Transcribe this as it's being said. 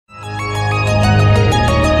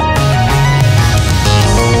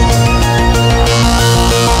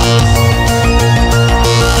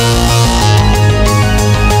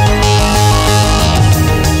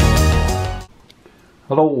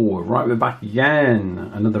Hello, right, we're back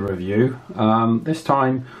again, another review, this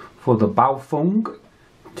time for the Baofeng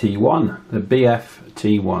T1, the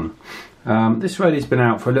BF-T1. This radio's been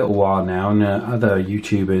out for a little while now, and other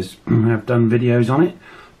YouTubers have done videos on it,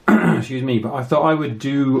 excuse me, but I thought I would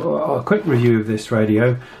do a quick review of this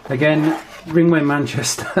radio. Again, Ringway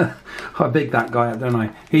Manchester, I big that guy up, don't I?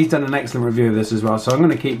 He's done an excellent review of this as well, so I'm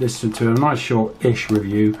going to keep this to a nice short-ish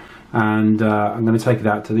review. And I'm going to take it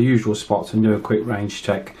out to the usual spots and do a quick range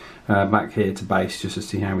check back here to base just to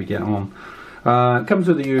see how we get on. It comes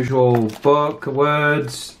with the usual book,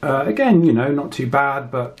 words, again, you know, not too bad,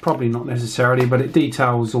 but probably not necessarily, but it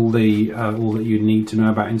details all that you need to know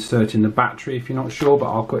about inserting the battery if you're not sure, but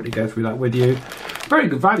I'll quickly go through that with you. Very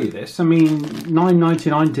good value this, I mean,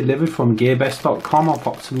 $9.99 delivered from gearbest.com. I'll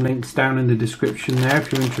pop some links down in the description there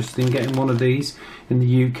if you're interested in getting one of these in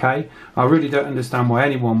the UK. I really don't understand why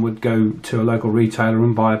anyone would go to a local retailer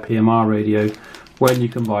and buy a PMR radio when you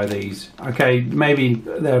can buy these. Okay, maybe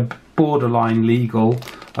they're borderline legal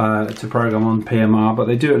to program on PMR, but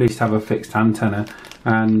they do at least have a fixed antenna,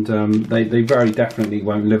 and they very definitely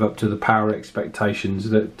won't live up to the power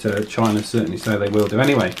expectations that China certainly say they will do.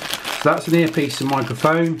 Anyway, so that's an earpiece and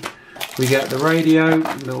microphone. We get the radio,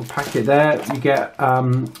 little packet there. You get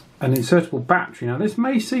an insertable battery. Now this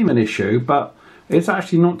may seem an issue, but it's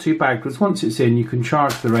actually not too bad, because once it's in, you can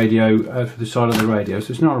charge the radio for the side of the radio,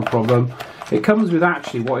 so it's not a problem. It comes with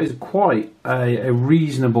actually what is quite a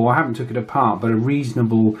reasonable, I haven't took it apart, but a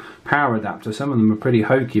reasonable power adapter. Some of them are pretty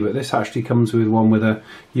hokey, but this actually comes with one with a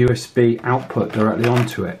USB output directly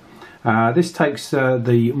onto it. This takes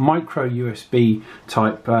the micro USB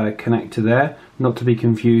type connector there, not to be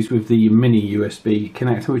confused with the mini USB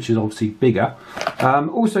connector, which is obviously bigger.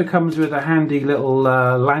 Also comes with a handy little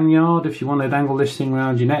lanyard if you want to dangle this thing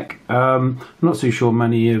around your neck. I'm not so sure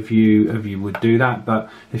many of you would do that, but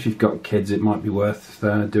if you've got kids it might be worth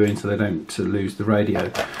doing so they don't lose the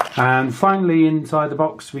radio. And finally, inside the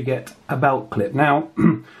box we get a belt clip. Now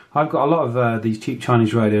I've got a lot of these cheap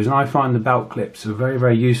Chinese radios, and I find the belt clips are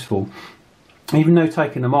very useful. Even though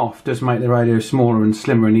taking them off does make the radio smaller and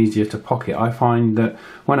slimmer and easier to pocket, I find that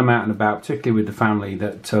when I'm out and about, particularly with the family,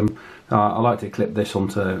 that I like to clip this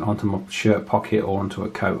onto my shirt pocket or onto a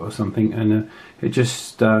coat or something, and it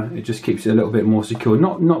just keeps it a little bit more secure.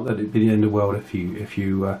 Not that it'd be the end of the world if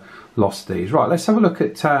you lost these. Right, let's have a look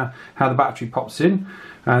at how the battery pops in,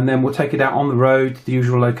 and then we'll take it out on the road to the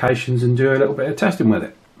usual locations and do a little bit of testing with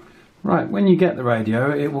it. Right, when you get the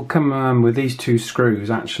radio, it will come with these two screws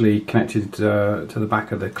actually connected to the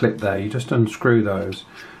back of the clip there. You just unscrew those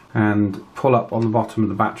and pull up on the bottom of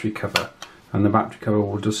the battery cover, and the battery cover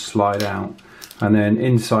will just slide out. And then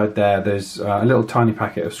inside there's a little tiny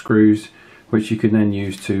packet of screws which you can then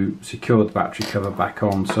use to secure the battery cover back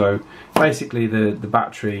on. So basically the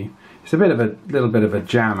battery, it's a little bit of a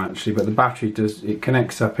jam actually, but the battery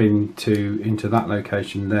connects up into that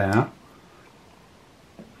location there.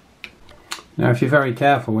 Now if you're very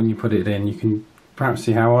careful when you put it in, you can perhaps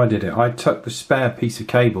see how I did it. I tucked the spare piece of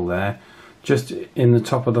cable there just in the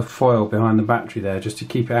top of the foil behind the battery there, just to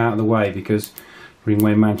keep it out of the way, because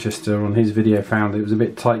Ringway Manchester on his video found it was a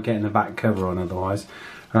bit tight getting the back cover on otherwise.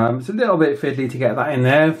 It's a little bit fiddly to get that in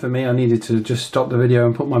there. For me, I needed to just stop the video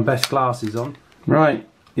and put my best glasses on. Right,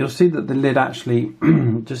 you'll see that the lid actually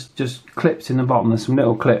just clips in the bottom. There's some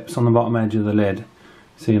little clips on the bottom edge of the lid.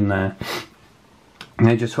 See them there? And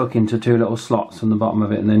they just hook into two little slots on the bottom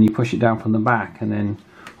of it, and then you push it down from the back and then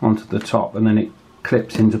onto the top, and then it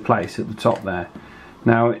clips into place at the top there.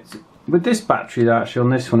 Now with this battery actually, on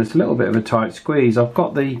this one, it's a little bit of a tight squeeze. I've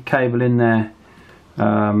got the cable in there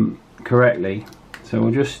correctly, so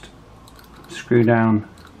we'll just screw down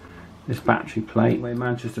this battery plate. Ringway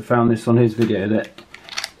Manchester found this on his video, that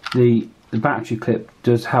the battery clip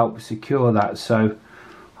does help secure that, so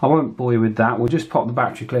I won't bore you with that. We'll just pop the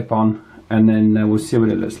battery clip on, and then we'll see what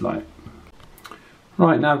it looks like.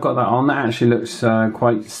 Right, now I've got that on, that actually looks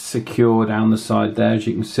quite secure down the side there, as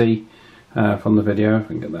you can see from the video. If I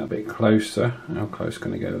can get that a bit closer. How close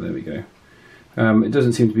can I go? There we go. It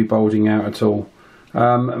doesn't seem to be bulging out at all.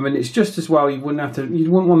 I mean, it's just as well, you wouldn't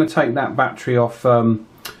want to take that battery off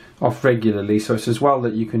regularly, so it's as well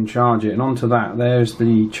that you can charge it. And onto that, there's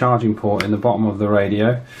the charging port in the bottom of the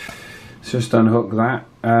radio. Let's just unhook that.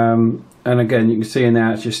 And again, you can see in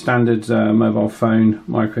there it's your standard mobile phone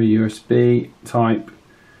micro USB type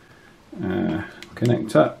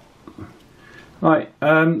connector. Right,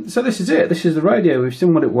 so this is it. This is the radio. We've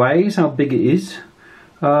seen what it weighs, how big it is.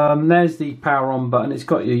 There's the power on button. It's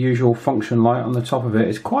got your usual function light on the top of it.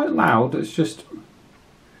 It's quite loud. Let's just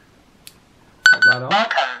pop that on.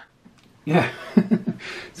 Yeah.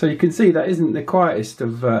 So you can see that isn't the quietest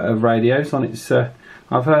of radios on its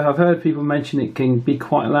I've heard people mention it can be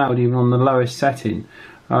quite loud even on the lowest setting.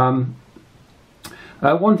 One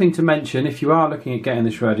thing to mention, if you are looking at getting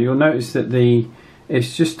this radio, you'll notice that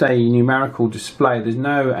it's just a numerical display. There's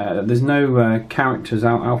no characters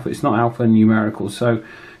alpha. It's not alphanumerical, so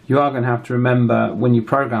you are going to have to remember when you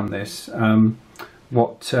program this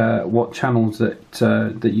what channels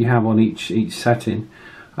that you have on each setting.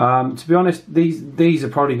 To be honest, these are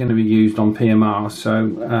probably going to be used on PMR,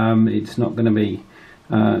 so it's not going to be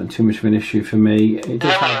too much of an issue for me. It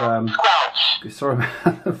does have sorry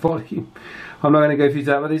about the volume. I'm not going to go through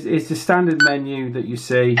that, but it's the standard menu that you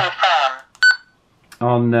see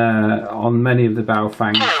on many of the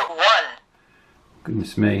Baofeng.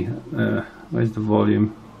 Goodness me, where's the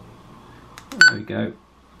volume? There we go.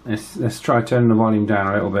 Let's try turning the volume down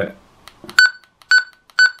a little bit.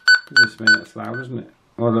 Goodness me, that's loud, isn't it?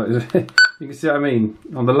 Well, look, you can see what I mean.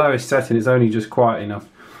 On the lowest setting, it's only just quiet enough.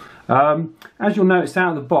 As you'll notice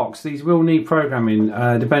out of the box, these will need programming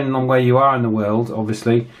depending on where you are in the world,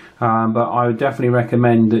 obviously. But I would definitely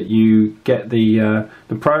recommend that you get the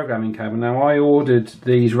programming cable. Now, I ordered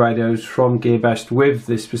these radios from Gearbest with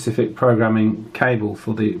this specific programming cable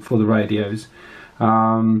for the radios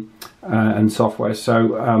and software.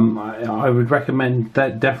 So I would recommend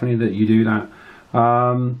that definitely that you do that.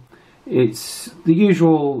 It's the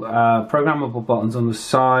usual programmable buttons on the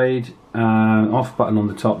side, off button on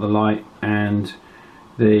the top of the light, and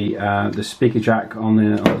the speaker jack on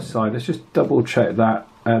the side. Let's just double check that.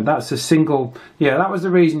 That's a single. Yeah, that was the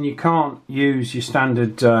reason you can't use your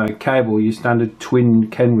standard cable, your standard twin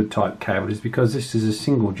Kenwood type cable, is because this is a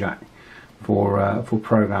single jack for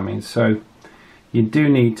programming. So you do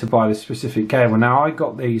need to buy the specific cable. Now, I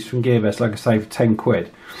got these from Gearbest, like I say, for 10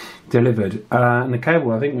 quid delivered, and the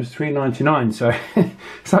cable I think was $3.99, so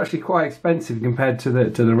it's actually quite expensive compared to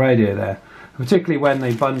the radio there, particularly when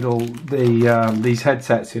they bundle these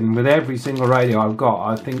headsets in with every single radio I've got.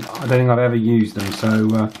 I don't think I've ever used them,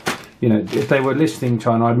 so you know, if they were listening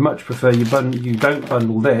China, I'd much prefer you don't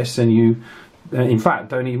bundle this, and you in fact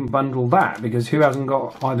don't even bundle that, because who hasn't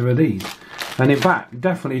got either of these? And in fact,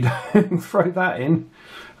 definitely don't throw that in.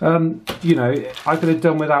 You know, I could have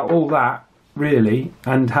done without all that, really,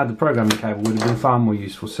 and had the programming cable would have been far more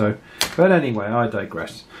useful. So, but anyway, I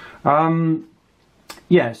digress.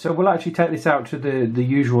 Yeah, so we'll actually take this out to the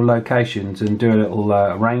usual locations and do a little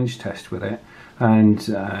range test with it, and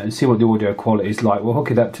see what the audio quality is like. We'll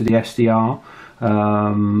hook it up to the SDR.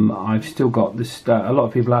 I've still got this. A lot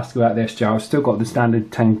of people ask about the SDR. I've still got the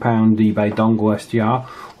standard £10 eBay dongle SDR,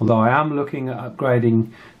 although I am looking at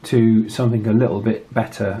upgrading to something a little bit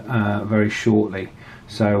better very shortly.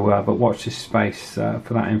 So, but watch this space for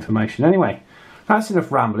that information. Anyway, that's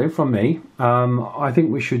enough rambling from me. I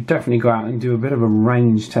think we should definitely go out and do a bit of a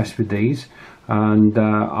range test with these, and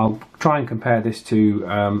I'll try and compare this to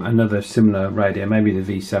another similar radio, maybe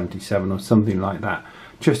the V77 or something like that,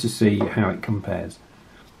 just to see how it compares.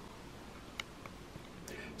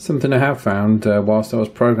 Something I have found whilst I was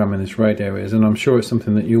programming this radio is, and I'm sure it's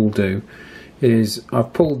something that you'll do, is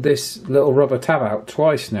I've pulled this little rubber tab out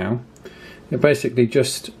twice now. It basically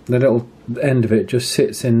just, the little end of it just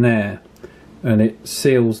sits in there, and it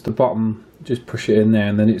seals the bottom. Just push it in there,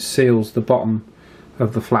 and then it seals the bottom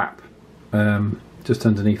of the flap just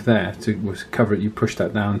underneath there to cover it. You push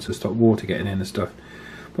that down to stop water getting in and stuff.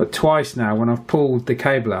 But twice now, when I've pulled the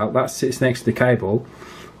cable out, that sits next to the cable,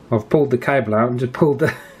 I've pulled the cable out and just pulled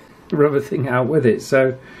the rubber thing out with it.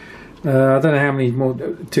 So I don't know how many more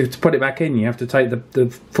to put it back in. You have to take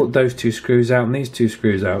those two screws out and these two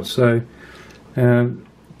screws out. So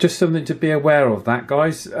just something to be aware of, that,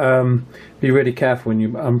 guys. Be really careful when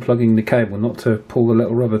you're unplugging the cable not to pull the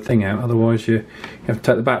little rubber thing out, otherwise you have to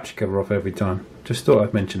take the battery cover off every time. Just thought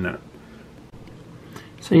I'd mention that.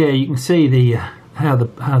 So yeah, you can see how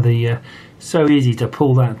the so easy to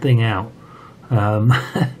pull that thing out.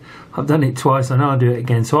 I've done it twice, I know I'll do it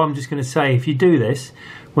again. So I'm just going to say, if you do this,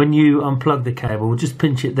 when you unplug the cable, just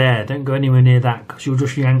pinch it there, don't go anywhere near that, because you'll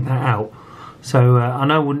just yank that out. So I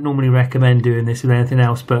know I wouldn't normally recommend doing this with anything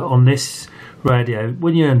else, but on this radio,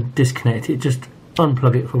 when you disconnect it, just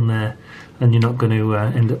unplug it from there, and you're not going to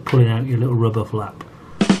end up pulling out your little rubber flap.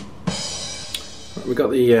 We've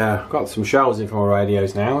got some shells in from our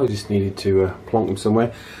radios now. We just needed to plonk them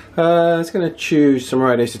somewhere. I was going to choose some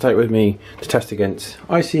radios to take with me to test against.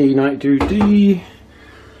 ICE92D,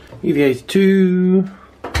 UV82,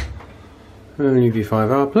 and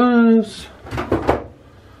UV5R plus.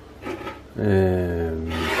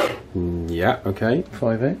 Yeah, okay,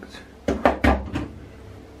 5X.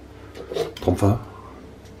 Comfort.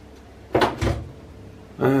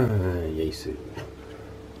 Yesu.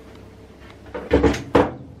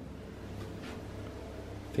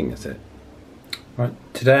 think that's it. Right,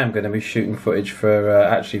 today I'm going to be shooting footage for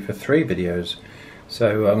actually for 3 videos.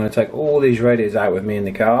 So I'm going to take all these radios out with me in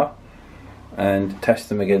the car and test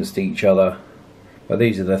them against each other. But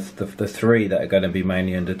these are the 3 that are going to be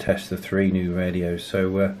mainly under test, the 3 new radios.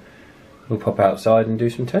 So we'll pop outside and do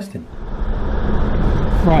some testing.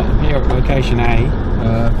 Right, I'm here at location A,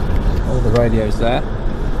 all the radios there.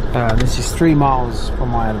 This is 3 miles from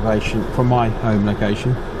my elevation, from my home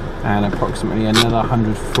location, and approximately another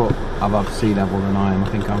 100 foot above sea level than I am. I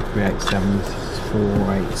think I'm 387, this is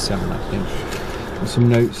 487 I think. There's some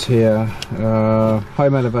notes here.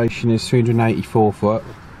 Home elevation is 384 foot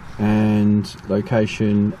and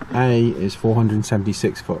location A is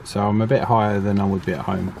 476 foot, so I'm a bit higher than I would be at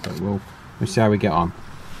home, but we'll see how we get on.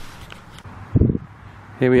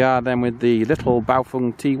 Here we are then with the little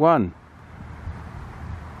Baofeng T1.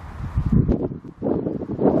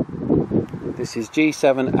 This is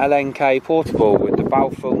G7LNK portable with the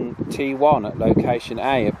Baofeng T1 at location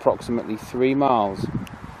A, approximately 3 miles. This is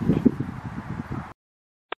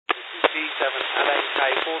G7LNK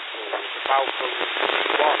portable with the Baofeng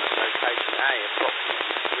T1 at location A,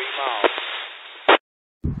 approximately 3 miles.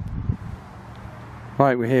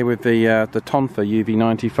 Right, we're here with the Tonfa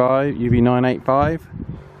UV985.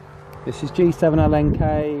 This is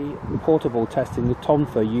G7LNK portable testing the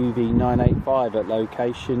Tonfa UV985 at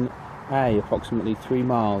location A, approximately 3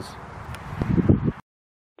 miles.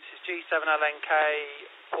 This is G7LNK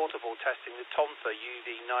portable testing the Tonfa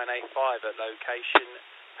UV985 at location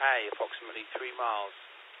A, approximately 3 miles.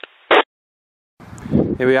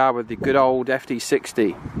 Here we are with the good old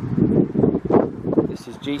FT60. This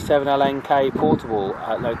is G7LNK portable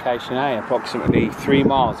at location A, approximately 3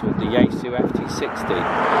 miles with the Yaesu FT60.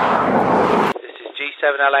 This is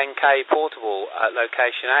G7LNK portable at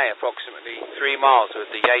location A, approximately 3 miles with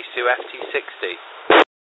the Yaesu FT60.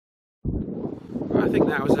 I think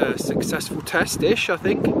that was a successful test-ish, I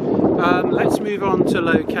think. Let's move on to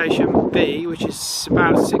location B, which is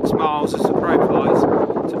about 6 miles as the crow flies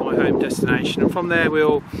to my home destination, and from there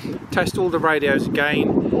we'll test all the radios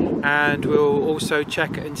again, and we'll also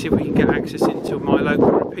check and see if we can get access into my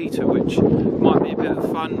local repeater, which might be a bit of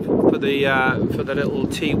fun for the little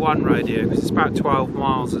T1 radio, because it's about 12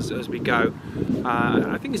 miles as we go.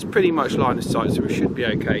 I think it's pretty much line of sight, so we should be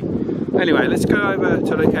okay. Anyway, let's go over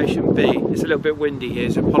to location B. It's a little bit windy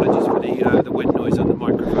here, so apologies for the wind noise on the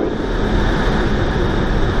microphone.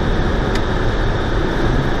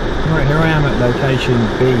 Right, here I am at location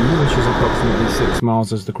B, which is approximately 6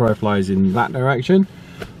 miles as the crow flies in that direction.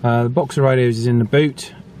 The box of radios is in the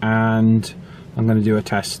boot, and I'm going to do a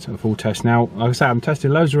full test. Now, like I say, I'm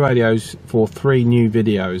testing loads of radios for 3 new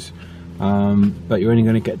videos, but you're only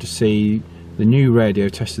going to get to see the new radio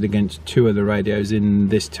tested against 2 of the radios in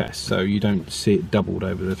this test, so you don't see it doubled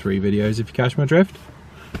over the 3 videos, if you catch my drift.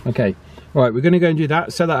 Okay, right, we're going to go and do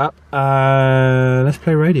that, set that up. Let's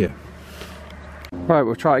play radio. Right,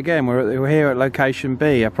 we'll try it again. We're here at location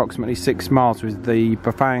B, approximately 6 miles with the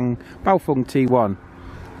Baofeng T1.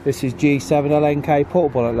 This is G7LNK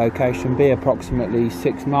portable at location B, approximately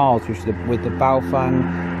 6 miles with the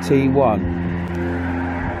Baofeng T1.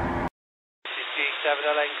 This is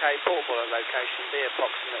G7LNK portable at location B,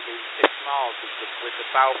 approximately 6 miles with the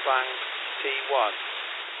Baofeng T1.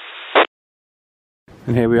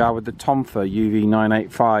 And here we are with the Tonfa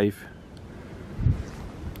UV985.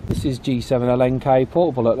 This is G7LNK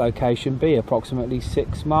portable at location B, approximately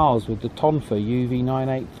 6 miles with the Tonfa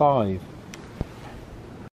UV985.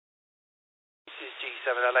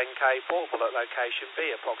 G7LNK portable at location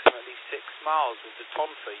B, approximately 6 miles with the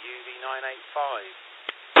Tonfa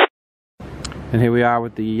UV985. And here we are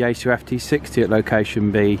with the Yaesu FT60 at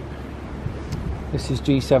location B. This is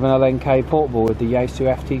G7LNK portable with the Yaesu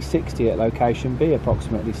FT60 at location B,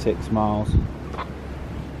 approximately 6 miles.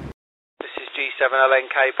 This is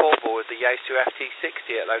G7LNK portable with the Yaesu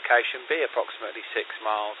FT60 at location B, approximately 6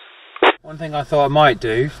 miles. One thing I thought I might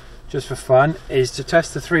do, just for fun, is to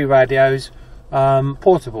test the 3 radios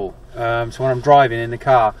portable, so when I'm driving in the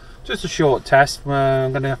car. Just a short test.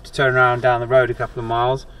 I'm going to have to turn around down the road a couple of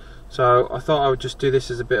miles, so I thought I would just do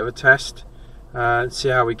this as a bit of a test and see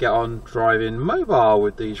how we get on driving mobile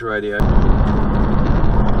with these radios.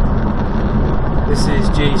 This is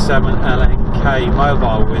G7LNK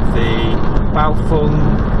mobile with the Baofeng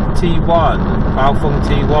T1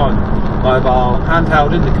 mobile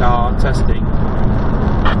handheld in the car testing.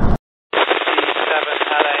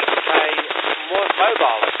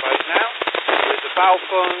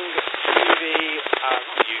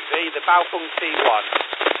 The Baofeng T1.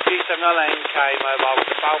 G7LNK mobile with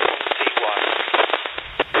the Baofeng T1.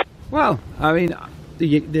 Well, I mean,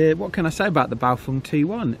 what can I say about the Baofeng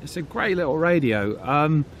T1? It's a great little radio.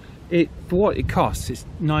 For what it costs, it's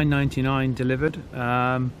 $9.99 delivered.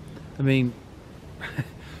 I mean,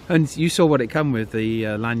 and you saw what it come with, the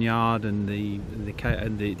lanyard and the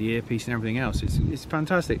earpiece and everything else. It's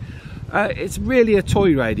fantastic. It's really a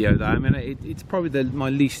toy radio though. I mean, it's probably my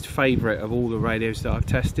least favourite of all the radios that I've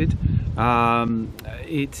tested.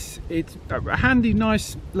 It's a handy,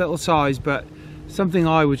 nice little size, but something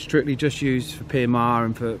I would strictly just use for PMR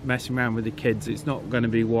and for messing around with the kids. It's not going to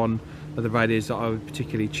be one of the radios that I would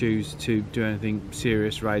particularly choose to do anything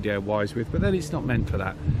serious radio wise with, but then it's not meant for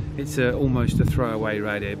that. It's almost a throwaway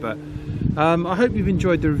radio. But I hope you've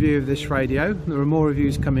enjoyed the review of this radio. There are more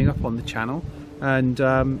reviews coming up on the channel, and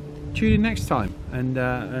tune in next time, and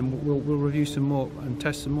we'll review some more and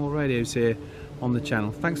test some more radios here on the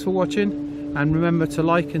channel. Thanks for watching, and remember to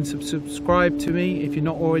like and subscribe to me if you're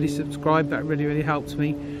not already subscribed. That really helps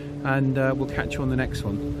me, and we'll catch you on the next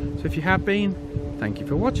one. So if you have been, thank you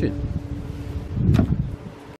for watching.